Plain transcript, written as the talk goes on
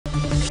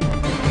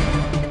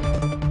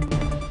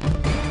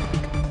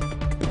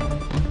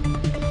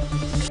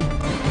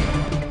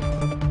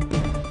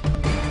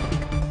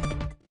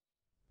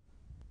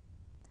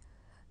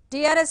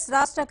TRS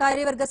రాష్ట్ర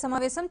కార్యవర్గ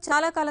సమావేశం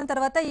చాలా కాలం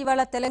తర్వాత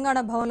ఇవాళ తెలంగాణ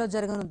భవన్లో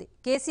జరగనుంది.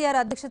 కేసీఆర్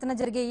అధ్యక్షతన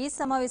జరిగే ఈ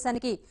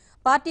సమావేశానికి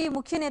పార్టీ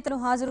ముఖ్య నేతలు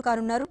హాజరు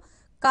కానున్నారు.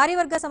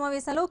 కార్యవర్గ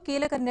సమావేశంలో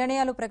కీలక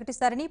నిర్ణయాలు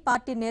ప్రకటిస్తారని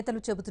పార్టీ నేతలు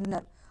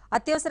చెబుతున్నారు.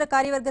 అత్యవసర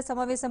కార్యవర్గ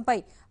సమావేశంపై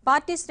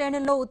పార్టీ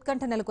శ్రేణుల్లో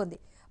ఉత్కంఠ నెలకొంది.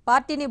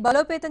 పార్టీని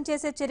బలోపేతం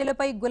చేసే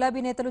చర్యలపై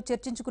గులాబీ నేతలు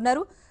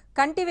చర్చించుకున్నారు.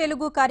 కంటి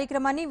వెలుగు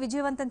కార్యక్రమాన్ని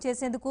విజయవంతం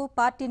చేసేందుకు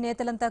పార్టీ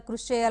నేతలంతా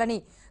కృషి చేయాలని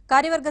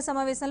కార్యవర్గ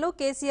సమావేశంలో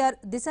కేసీఆర్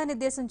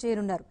దిశానిర్దేశం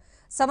చేయనున్నారు.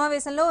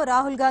 సమావేశంలో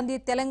రాహుల్ గాంధీ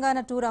తెలంగాణ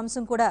టూర్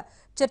అంశం కూడా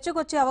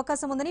చర్చకొచ్చే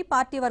అవకాశం ఉందని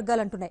పార్టీ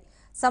వర్గాలు అంటున్నాయి.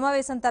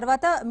 సమావేశం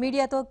తర్వాత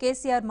మీడియాతో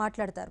కేసీఆర్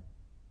మాట్లాడతారు.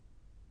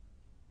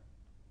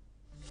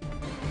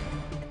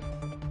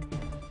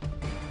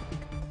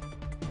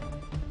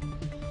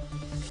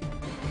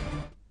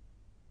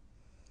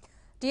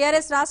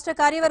 TRS రాష్ట్ర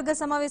కార్యవర్గ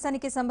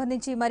సమావేశానికి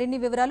సంబంధించి మరిన్ని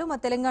వివరాలు మా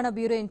తెలంగాణ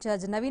బ్యూరో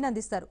ఇన్ఛార్జ్ నవీన్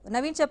అందిస్తారు.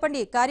 నవీన్,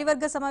 చెప్పండి,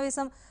 కార్యవర్గ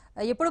సమావేశం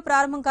ఎప్పుడు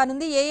ప్రారంభం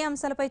కానుంది? ఏ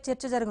అంశాలపై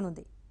చర్చ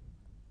జరగనుంది?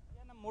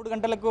 3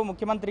 గంటలకు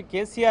ముఖ్యమంత్రి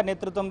కేసీఆర్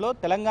నేతృత్వంలో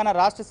తెలంగాణ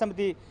రాష్ట్ర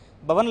సమితి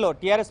భవన్లో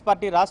TRS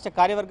పార్టీ రాష్ట్ర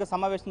కార్యవర్గ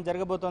సమావేశం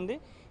జరగబోతోంది.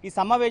 ఈ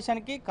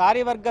సమావేశానికి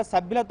కార్యవర్గ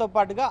సభ్యులతో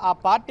పాటుగా ఆ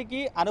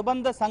పార్టీకి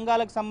అనుబంధ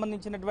సంఘాలకు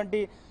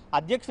సంబంధించినటువంటి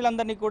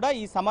అధ్యక్షులందరినీ కూడా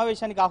ఈ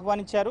సమావేశానికి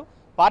ఆహ్వానించారు.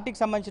 పార్టీకి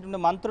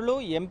సంబంధించినటువంటి మంత్రులు,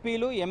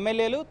 ఎంపీలు,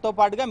 ఎమ్మెల్యేలతో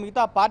పాటుగా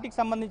మిగతా పార్టీకి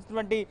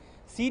సంబంధించినటువంటి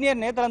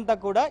సీనియర్ నేతలంతా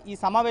కూడా ఈ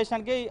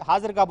సమావేశానికి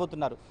హాజరు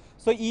కాబోతున్నారు.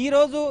 సో ఈ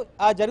రోజు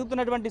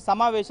జరుగుతున్నటువంటి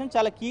సమావేశం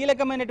చాలా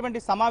కీలకమైనటువంటి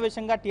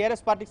సమావేశంగా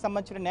TRS పార్టీకి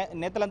సంబంధించిన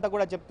నేతలంతా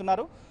కూడా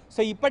చెప్తున్నారు.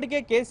 సో ఇప్పటికే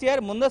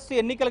కేసీఆర్ ముందస్తు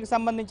ఎన్నికలకు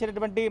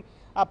సంబంధించినటువంటి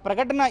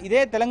ప్రకటన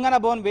ఇదే తెలంగాణ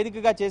భవన్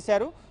వేదికగా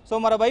చేశారు. సో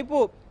మరోవైపు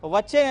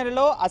వచ్చే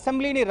నెలలో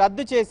అసెంబ్లీని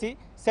రద్దు చేసి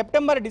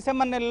సెప్టెంబర్,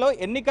 డిసెంబర్ నెలలో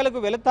ఎన్నికలకు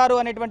వెళతారు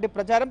అనేటువంటి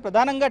ప్రచారం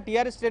ప్రధానంగా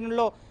TRS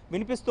శ్రేణుల్లో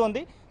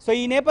వినిపిస్తోంది. సో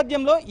ఈ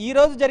నేపథ్యంలో ఈ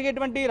రోజు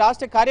జరిగేటువంటి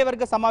రాష్ట్ర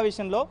కార్యవర్గ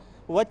సమావేశంలో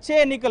వచ్చే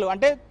ఎన్నికలు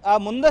అంటే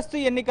ముందస్తు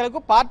ఎన్నికలకు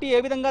పార్టీ ఏ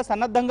విధంగా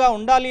సన్నద్ధంగా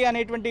ఉండాలి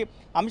అనేటువంటి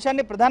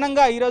అంశాన్ని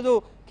ప్రధానంగా ఈరోజు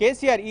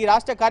కేసీఆర్ ఈ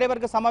రాష్ట్ర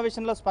కార్యవర్గ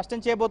సమావేశంలో స్పష్టం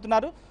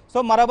చేయబోతున్నారు.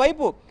 సో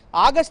మరోవైపు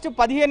ఆగస్టు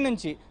 15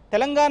 నుంచి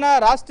తెలంగాణ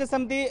రాష్ట్ర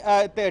సమితి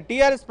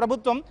TRS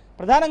ప్రభుత్వం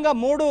ప్రధానంగా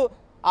 3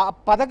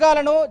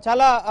 పథకాలను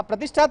చాలా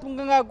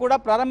ప్రతిష్టాత్మకంగా కూడా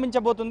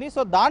ప్రారంభించబోతుంది.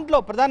 సో దాంట్లో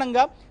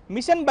ప్రధానంగా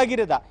మిషన్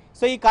భగీరథ.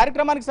 సో ఈ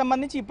కార్యక్రమానికి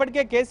సంబంధించి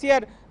ఇప్పటికే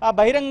కేసీఆర్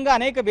బహిరంగంగా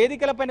అనేక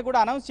వేదికలపైన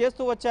కూడా అనౌన్స్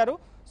చేస్తూ వచ్చారు.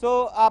 సో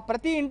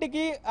ప్రతి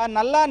ఇంటికి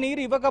నల్లా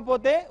నీరు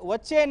ఇవ్వకపోతే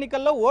వచ్చే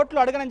ఎన్నికల్లో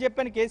ఓట్లు అడగనని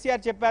చెప్పని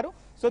కేసీఆర్ చెప్పారు.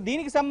 సో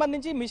దీనికి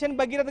సంబంధించి మిషన్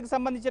భగీరథకు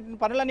సంబంధించిన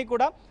పనులన్నీ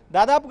కూడా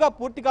దాదాపుగా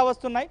పూర్తిగా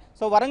వస్తున్నాయి.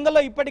 సో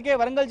వరంగల్లో ఇప్పటికే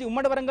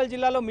ఉమ్మడి వరంగల్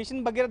జిల్లాలో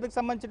మిషన్ భగీరథకు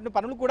సంబంధించిన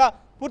పనులు కూడా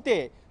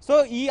పూర్తయ్యాయి. సో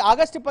ఈ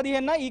ఆగస్టు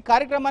 15న ఈ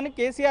కార్యక్రమాన్ని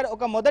కేసీఆర్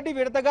ఒక మొదటి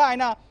విడతగా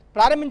ఆయన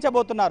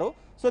ప్రారంభించబోతున్నారు.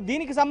 సో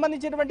దీనికి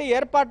సంబంధించినటువంటి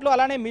ఏర్పాట్లు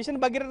అలానే మిషన్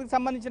భగీరథకు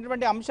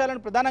సంబంధించినటువంటి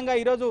అంశాలను ప్రధానంగా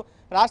ఈరోజు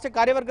రాష్ట్ర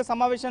కార్యవర్గ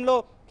సమావేశంలో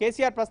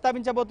కేసీఆర్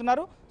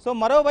ప్రస్తావించబోతున్నారు. సో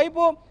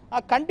మరోవైపు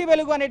కంటి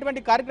వెలుగు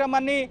అనేటువంటి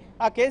కార్యక్రమాన్ని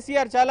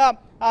కేసీఆర్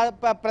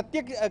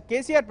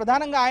కేసీఆర్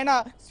ప్రధానంగా ఆయన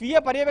స్వీయ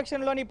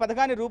పర్యవేక్షణలోని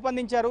పథకాన్ని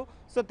రూపొందించారు.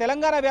 సో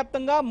తెలంగాణ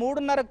వ్యాప్తంగా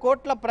 3.5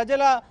 కోట్ల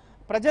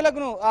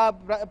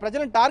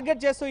ప్రజలను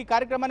టార్గెట్ చేస్తూ ఈ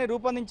కార్యక్రమాన్ని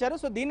రూపొందించారు.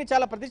 సో దీన్ని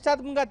చాలా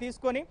ప్రతిష్టాత్మకంగా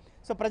తీసుకొని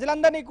సో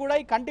ప్రజలందరినీ కూడా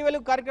ఈ కంటి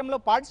వెలుగు కార్యక్రమంలో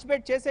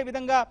పార్టిసిపేట్ చేసే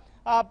విధంగా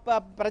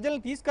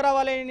ప్రజలను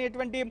తీసుకురావాలి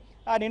అనేటువంటి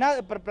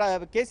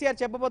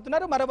కేసీఆర్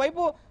చెప్పబోతున్నారు.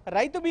 మరోవైపు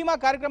రైతు బీమా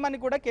కార్యక్రమాన్ని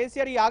కూడా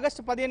కేసీఆర్ ఈ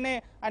ఆగస్టు 15నే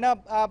ఆయన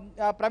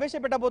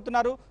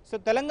ప్రవేశపెట్టబోతున్నారు. సో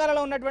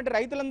తెలంగాణలో ఉన్నటువంటి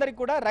రైతులందరికీ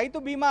కూడా రైతు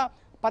బీమా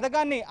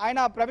పథకాన్ని ఆయన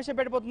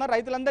ప్రవేశపెట్టబోతున్నారు.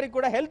 రైతులందరికీ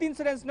కూడా హెల్త్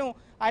ఇన్సూరెన్స్ను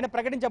ఆయన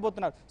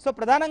ప్రకటించబోతున్నారు. సో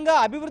ప్రధానంగా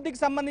అభివృద్ధికి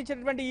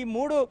సంబంధించినటువంటి ఈ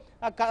 3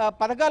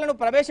 పథకాలను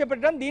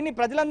ప్రవేశపెట్టడం, దీన్ని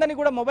ప్రజలందరినీ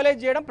కూడా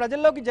మొబిలైజ్ చేయడం,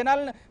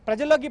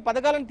 ప్రజల్లోకి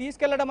పథకాలను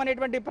తీసుకెళ్లడం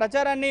అనేటువంటి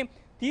ప్రచారాన్ని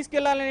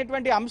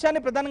తీసుకెళ్లాలనేటువంటి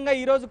అంశాన్ని ప్రధానంగా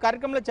ఈరోజు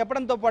కార్యక్రమంలో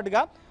చెప్పడంతో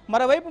పాటుగా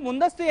మరోవైపు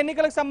ముందస్తు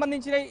ఎన్నికలకు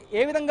సంబంధించిన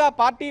ఏ విధంగా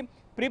పార్టీ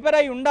ప్రిపేర్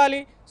అయి ఉండాలి,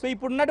 సో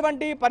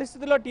ఇప్పుడున్నటువంటి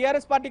పరిస్థితుల్లో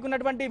TRS పార్టీకి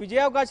ఉన్నటువంటి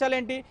విజయావకాశాలు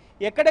ఏంటి,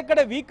 ఎక్కడెక్కడ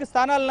వీక్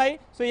స్థానాలు ఉన్నాయి,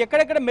 సో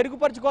ఎక్కడెక్కడ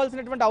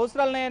మెరుగుపరచుకోవాల్సినటువంటి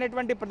అవసరాలు ఉన్నాయి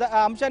అనేటువంటి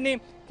అంశాన్ని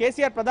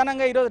కేసీఆర్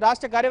ప్రధానంగా ఈరోజు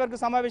రాష్ట్ర కార్యవర్గ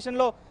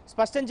సమావేశంలో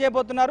స్పష్టం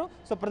చేయబోతున్నారు.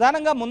 సో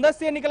ప్రధానంగా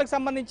ముందస్తు ఎన్నికలకు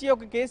సంబంధించి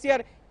ఒక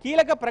కేసీఆర్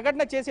కీలక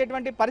ప్రకటన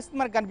చేసేటువంటి పరిస్థితి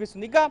మనకు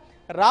కనిపిస్తుంది. ఇక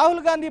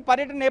రాహుల్ గాంధీ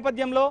పర్యటన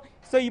నేపథ్యంలో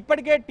సో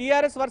ఇప్పటికే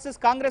TRS వర్సెస్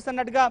కాంగ్రెస్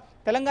అన్నట్టుగా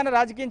తెలంగాణ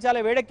రాజకీయం చాలా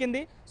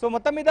వేడెక్కింది. సో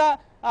మొత్తం మీద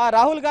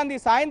రాహుల్ గాంధీ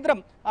సాయంత్రం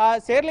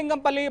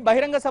శేర్లింగంపల్లి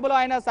బహిరంగ సభలో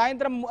ఆయన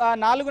సాయంత్రం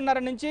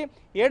 4:30 నుంచి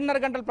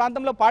 7:30 గంటల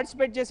ప్రాంతంలో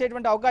పార్టిసిపేట్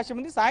చేసేటువంటి అవకాశం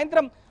ఉంది.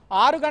 సాయంత్రం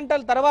 6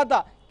 గంటల తర్వాత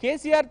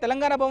కేసీఆర్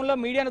తెలంగాణ భవన్లో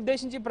మీడియాను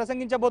ఉద్దేశించి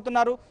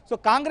ప్రసంగించబోతున్నారు. సో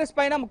కాంగ్రెస్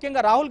పైన,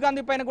 ముఖ్యంగా రాహుల్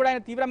గాంధీ పైన కూడా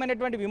ఆయన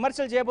తీవ్రమైనటువంటి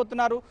విమర్శలు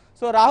చేయబోతున్నారు.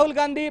 సో రాహుల్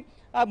గాంధీ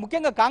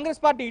ముఖ్యంగా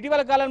కాంగ్రెస్ పార్టీ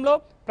ఇటీవల కాలంలో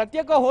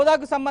ప్రత్యేక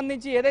హోదాకు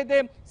సంబంధించి ఏదైతే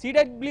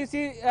CWC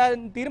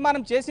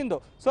తీర్మానం చేసిందో,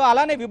 సో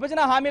అలానే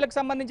విభజన హామీలకు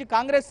సంబంధించి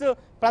కాంగ్రెస్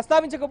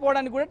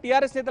ప్రస్తావించకపోవడానికి కూడా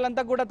TRS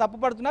నేతలంతా కూడా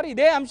తప్పుపడుతున్నారు.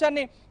 ఇదే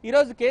అంశాన్ని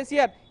ఈరోజు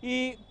కేసీఆర్ ఈ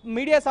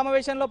మీడియా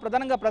సమావేశంలో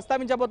ప్రధానంగా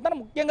ప్రస్తావించబోతున్నారు.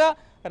 ముఖ్యంగా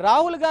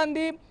రాహుల్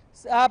గాంధీ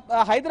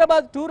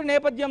హైదరాబాద్ టూర్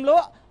నేపథ్యంలో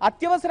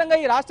అత్యవసరంగా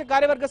ఈ రాష్ట్ర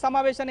కార్యవర్గ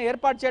సమావేశాన్ని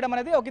ఏర్పాటు చేయడం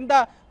అనేది ఒకంత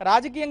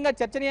రాజకీయంగా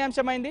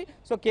చర్చనీయాంశమైంది.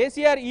 సో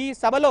కేసీఆర్ ఈ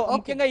సభలో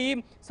ముఖ్యంగా ఈ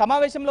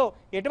సమావేశంలో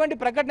ఎటువంటి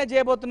ప్రకటన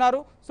చేయబోతున్నారు,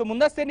 సో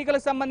ముందస్తు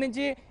ఎన్నికలకు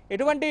సంబంధించి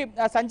ఎటువంటి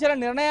సంచలన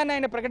నిర్ణయాన్ని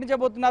ఆయన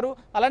ప్రకటించబోతున్నారు,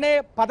 అలానే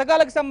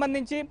పథకాలకు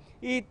సంబంధించి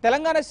ఈ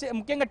తెలంగాణ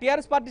ముఖ్యంగా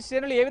టీఆర్ఎస్ పార్టీ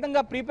శ్రేణులు ఏ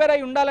విధంగా ప్రిపేర్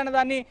అయి ఉండాలనే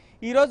దాన్ని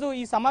ఈరోజు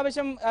ఈ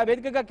సమావేశం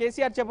వేదికగా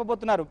కేసీఆర్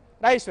చెప్పబోతున్నారు.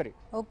 Rajeshwari.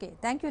 Okay,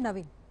 thank you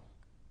Naveen.